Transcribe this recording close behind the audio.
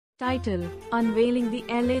Title: Unveiling the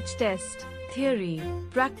LH Test. Theory,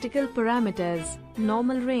 Practical Parameters,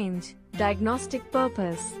 Normal Range, Diagnostic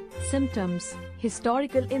Purpose, Symptoms,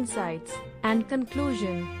 Historical Insights, and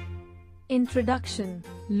Conclusion. Introduction.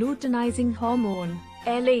 Luteinizing hormone,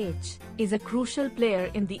 LH, is a crucial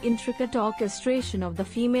player in the intricate orchestration of the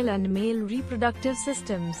female and male reproductive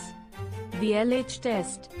systems. The LH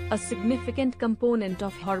test, a significant component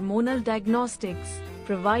of hormonal diagnostics,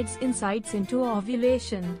 provides insights into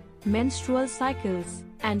ovulation, menstrual cycles,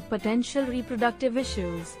 and potential reproductive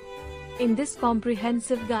issues. In this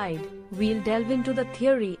comprehensive guide, we'll delve into the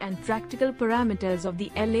theory and practical parameters of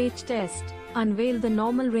the LH test, unveil the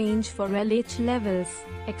normal range for LH levels,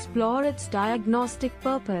 explore its diagnostic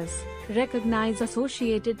purpose, recognize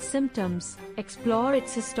associated symptoms, explore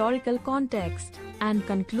its historical context, and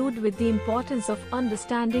conclude with the importance of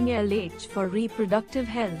understanding LH for reproductive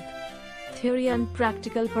health. Theory and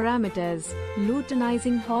practical parameters.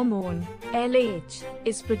 Luteinizing hormone, LH,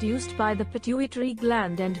 is produced by the pituitary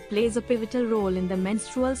gland and plays a pivotal role in the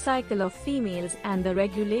menstrual cycle of females and the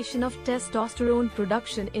regulation of testosterone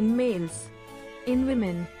production in males. In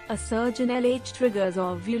women, a surge in LH triggers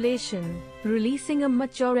ovulation, releasing a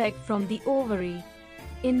mature egg from the ovary.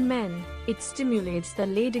 In men, it stimulates the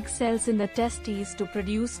Leydig cells in the testes to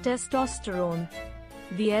produce testosterone.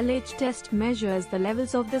 The LH test measures the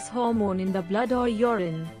levels of this hormone in the blood or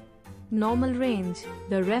urine. Normal range.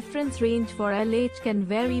 The reference range for LH can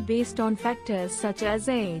vary based on factors such as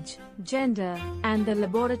age, gender, and the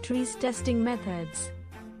laboratory's testing methods.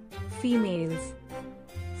 Females.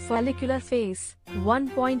 Follicular phase,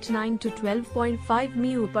 1.9 to 12.5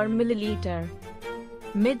 μ per milliliter.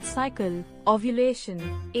 Mid-cycle, ovulation,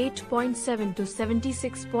 8.7 to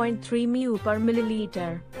 76.3 μ per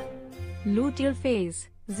milliliter. Luteal phase,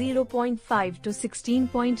 0.5 to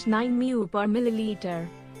 16.9 μ per milliliter.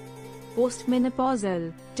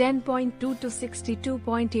 Postmenopausal, 10.2 to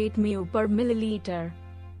 62.8 μ per milliliter.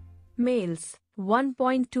 Males,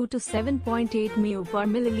 1.2 to 7.8 μ per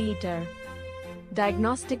milliliter.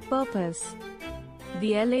 Diagnostic purpose.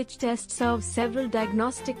 The LH test serves several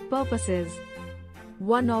diagnostic purposes.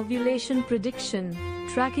 1. Ovulation prediction.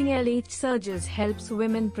 Tracking LH surges helps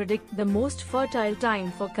women predict the most fertile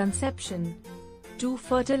time for conception. 2.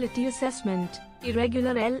 Fertility assessment.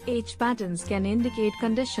 Irregular LH patterns can indicate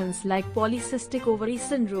conditions like polycystic ovary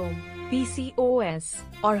syndrome, PCOS,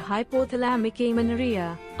 or hypothalamic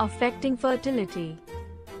amenorrhea, affecting fertility.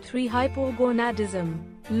 3. Hypogonadism.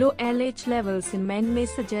 Low LH levels in men may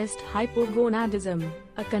suggest hypogonadism,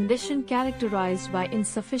 a condition characterized by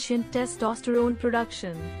insufficient testosterone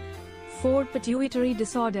production. 4. Pituitary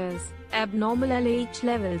disorders. Abnormal LH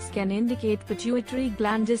levels can indicate pituitary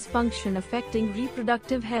gland dysfunction affecting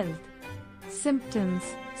reproductive health. Symptoms.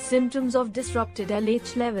 Symptoms of disrupted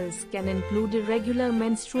LH levels can include irregular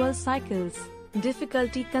menstrual cycles,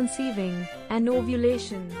 difficulty conceiving and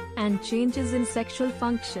ovulation, and changes in sexual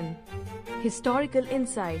function. Historical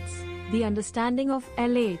insights. The understanding of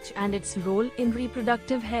LH and its role in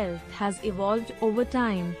reproductive health has evolved over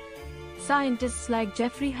time. Scientists like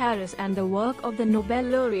Jeffrey Harris and the work of the Nobel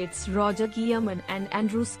laureates Roger Guillermin and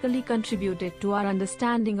Andrew Scully contributed to our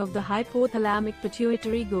understanding of the hypothalamic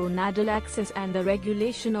pituitary gonadal axis and the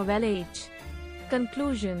regulation of LH.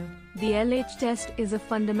 Conclusion. The LH test is a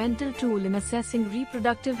fundamental tool in assessing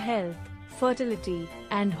reproductive health, fertility,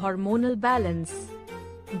 and hormonal balance.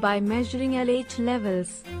 By measuring LH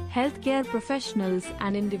levels, healthcare professionals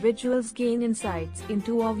and individuals gain insights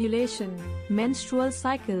into ovulation, menstrual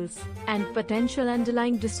cycles, and potential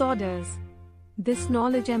underlying disorders. This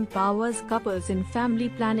knowledge empowers couples in family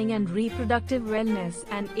planning and reproductive wellness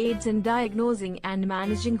and aids in diagnosing and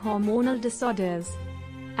managing hormonal disorders.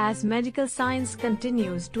 As medical science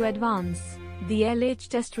continues to advance, the LH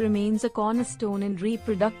test remains a cornerstone in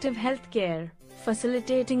reproductive healthcare,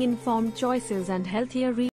 facilitating informed choices and healthier